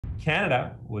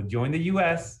Canada will join the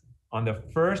US on the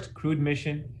first crewed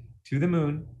mission to the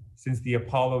moon since the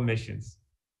Apollo missions.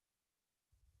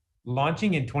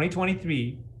 Launching in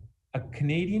 2023, a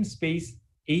Canadian Space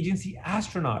Agency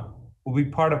astronaut will be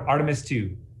part of Artemis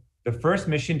II, the first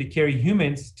mission to carry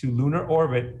humans to lunar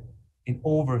orbit in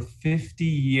over 50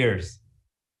 years.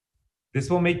 This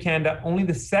will make Canada only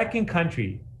the second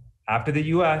country after the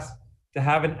US to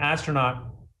have an astronaut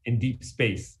in deep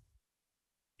space.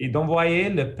 Et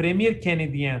d'envoyer le premier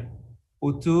Canadien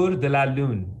autour de la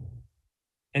Lune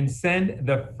and send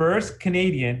the first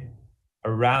Canadian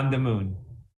around the moon.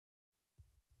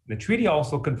 The treaty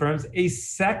also confirms a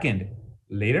second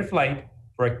later flight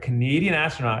for a Canadian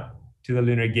astronaut to the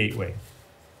Lunar Gateway.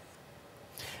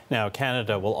 Now,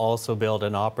 Canada will also build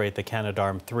and operate the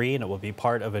Canadarm3, and it will be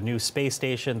part of a new space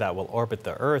station that will orbit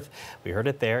the Earth. We heard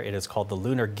it there. It is called the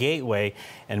Lunar Gateway.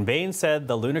 And Bain said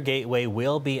the Lunar Gateway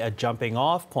will be a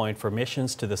jumping-off point for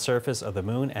missions to the surface of the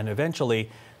moon and eventually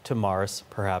to Mars,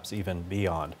 perhaps even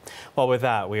beyond. Well, with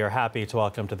that, we are happy to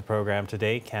welcome to the program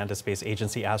today Canada Space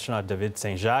Agency astronaut David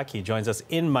Saint-Jacques. He joins us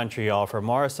in Montreal from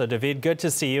Mars. So, David, good to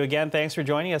see you again. Thanks for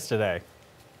joining us today.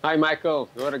 Hi, Michael.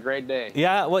 What a great day.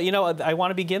 Yeah, well, you know, I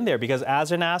want to begin there because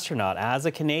as an astronaut, as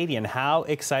a Canadian, how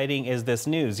exciting is this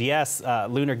news? Yes,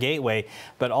 Lunar Gateway,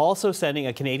 but also sending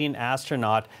a Canadian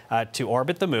astronaut to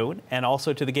orbit the moon and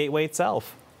also to the Gateway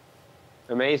itself.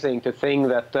 Amazing to think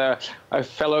that a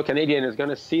fellow Canadian is going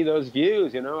to see those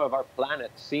views, you know, of our planet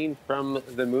seen from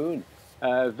the moon.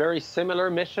 Very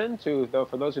similar mission to, though,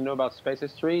 for those who know about space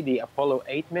history, the Apollo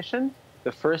 8 mission.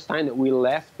 The first time that we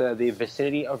left the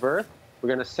vicinity of Earth. We're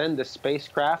going to send the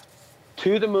spacecraft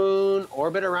to the moon,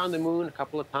 orbit around the moon a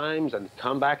couple of times, and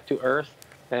come back to Earth.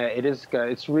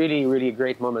 It's really, really a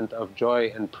great moment of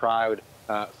joy and pride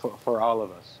for all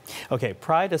of us. Okay,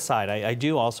 pride aside, I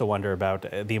do also wonder about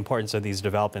the importance of these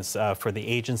developments for the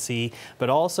agency,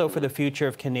 but also for the future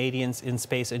of Canadians in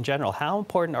space in general. How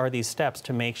important are these steps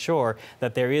to make sure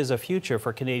that there is a future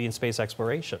for Canadian space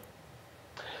exploration?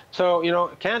 So, you know,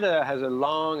 Canada has a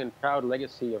long and proud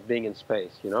legacy of being in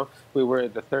space, you know. We were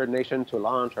the third nation to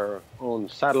launch our own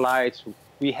satellites.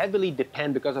 We heavily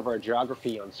depend, because of our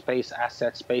geography, on space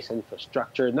assets, space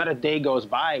infrastructure. Not a day goes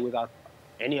by without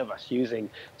any of us using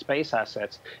space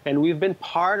assets. And we've been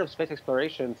part of space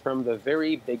exploration from the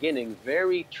very beginning,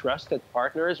 very trusted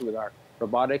partners with our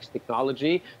robotics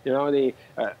technology. You know,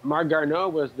 Marc Garneau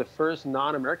was the first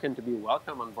non-American to be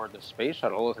welcome on board the space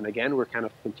shuttle, and again, we're kind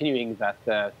of continuing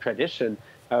that tradition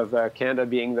of Canada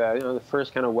being the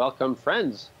first kind of welcome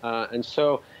friends. And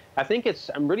so I think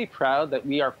I'm really proud that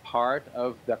we are part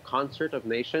of the concert of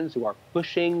nations who are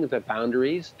pushing the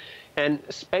boundaries. And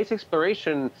space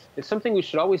exploration is something we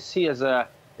should always see as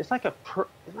it's like a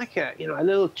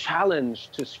little challenge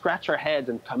to scratch our heads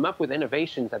and come up with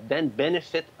innovations that then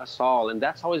benefit us all. And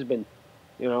that's always been,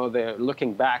 you know,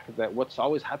 looking back, that what's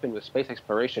always happened with space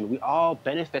exploration, we all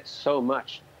benefit so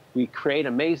much. We create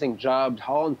amazing jobs,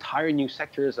 whole entire new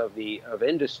sectors of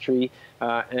industry,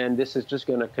 and this is just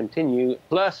going to continue.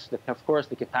 Plus, of course,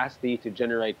 the capacity to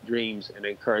generate dreams and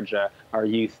encourage our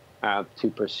youth to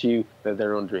pursue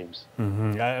their own dreams.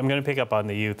 Mm-hmm. I'm going to pick up on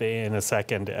the youth in a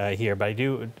second here, but I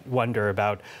do wonder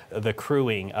about the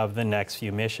crewing of the next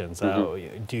few missions.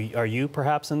 Mm-hmm. Are you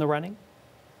perhaps in the running?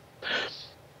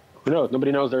 No,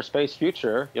 nobody knows their space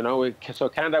future. You know, so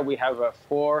Canada, we have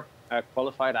 4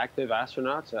 qualified active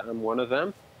astronauts. I'm one of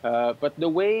them. But the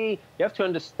way you have to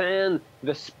understand,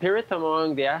 the spirit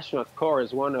among the astronaut corps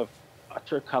is one of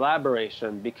utter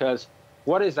collaboration, because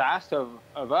what is asked of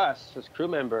us as crew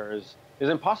members is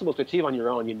impossible to achieve on your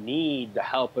own. You need the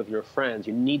help of your friends.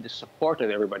 You need the support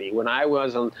of everybody. When I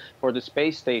was for the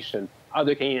space station,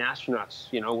 other Canadian astronauts,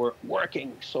 you know, were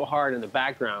working so hard in the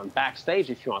background, backstage,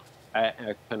 if you want,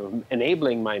 kind of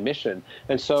enabling my mission.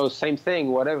 And so, same thing.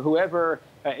 Whoever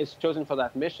is chosen for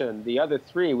that mission, the other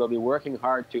 3 will be working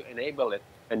hard to enable it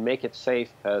and make it safe.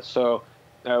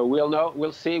 We'll know.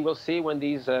 We'll see when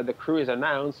the crew is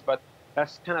announced, but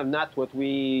that's kind of not what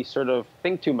we sort of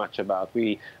think too much about.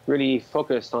 We really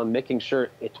focused on making sure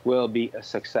it will be a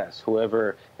success,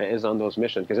 whoever is on those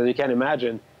missions. Because as you can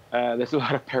imagine, there's a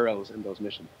lot of perils in those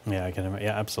missions. Yeah,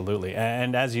 yeah, absolutely.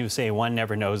 And as you say, one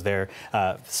never knows their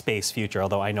space future,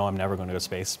 although I know I'm never going to go to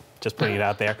space. Just putting it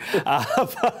out there.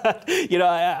 But, you know,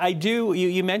 I do,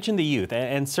 you mentioned the youth,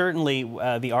 and certainly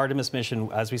the Artemis mission,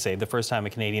 as we say, the first time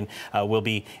a Canadian will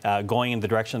be going in the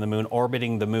direction of the moon,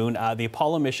 orbiting the moon. The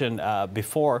Apollo mission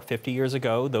before, 50 years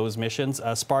ago, those missions,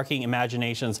 sparking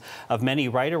imaginations of many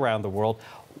right around the world.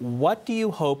 What do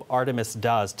you hope Artemis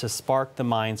does to spark the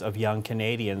minds of young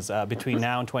Canadians between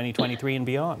now and 2023 and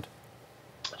beyond?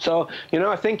 So, you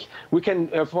know, I think we can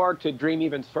afford to dream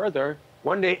even further.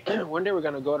 One day, one day we're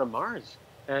going to go to Mars.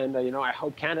 And, you know, I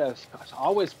hope Canada is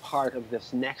always part of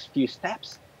this next few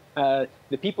steps. The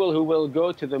people who will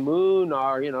go to the moon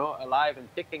are, you know, alive and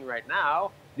kicking right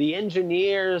now. The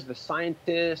engineers, the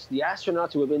scientists, the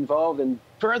astronauts who have been involved in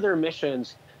further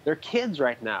missions, they're kids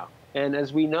right now. And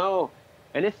as we know,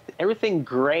 and if everything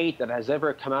great that has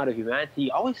ever come out of humanity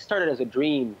always started as a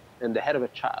dream in the head of a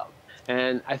child.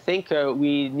 And I think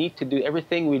we need to do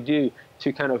everything we do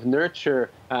to kind of nurture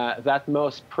that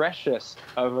most precious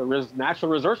of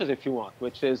natural resources, if you want,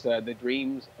 which is the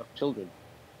dreams of children.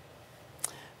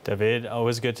 David,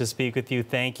 always good to speak with you.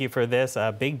 Thank you for this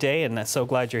big day, and I'm so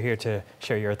glad you're here to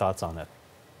share your thoughts on it.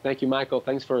 Thank you, Michael.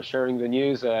 Thanks for sharing the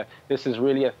news. This is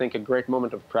really, I think, a great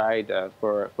moment of pride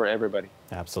for everybody.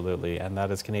 Absolutely, and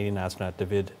that is Canadian astronaut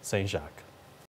David Saint-Jacques.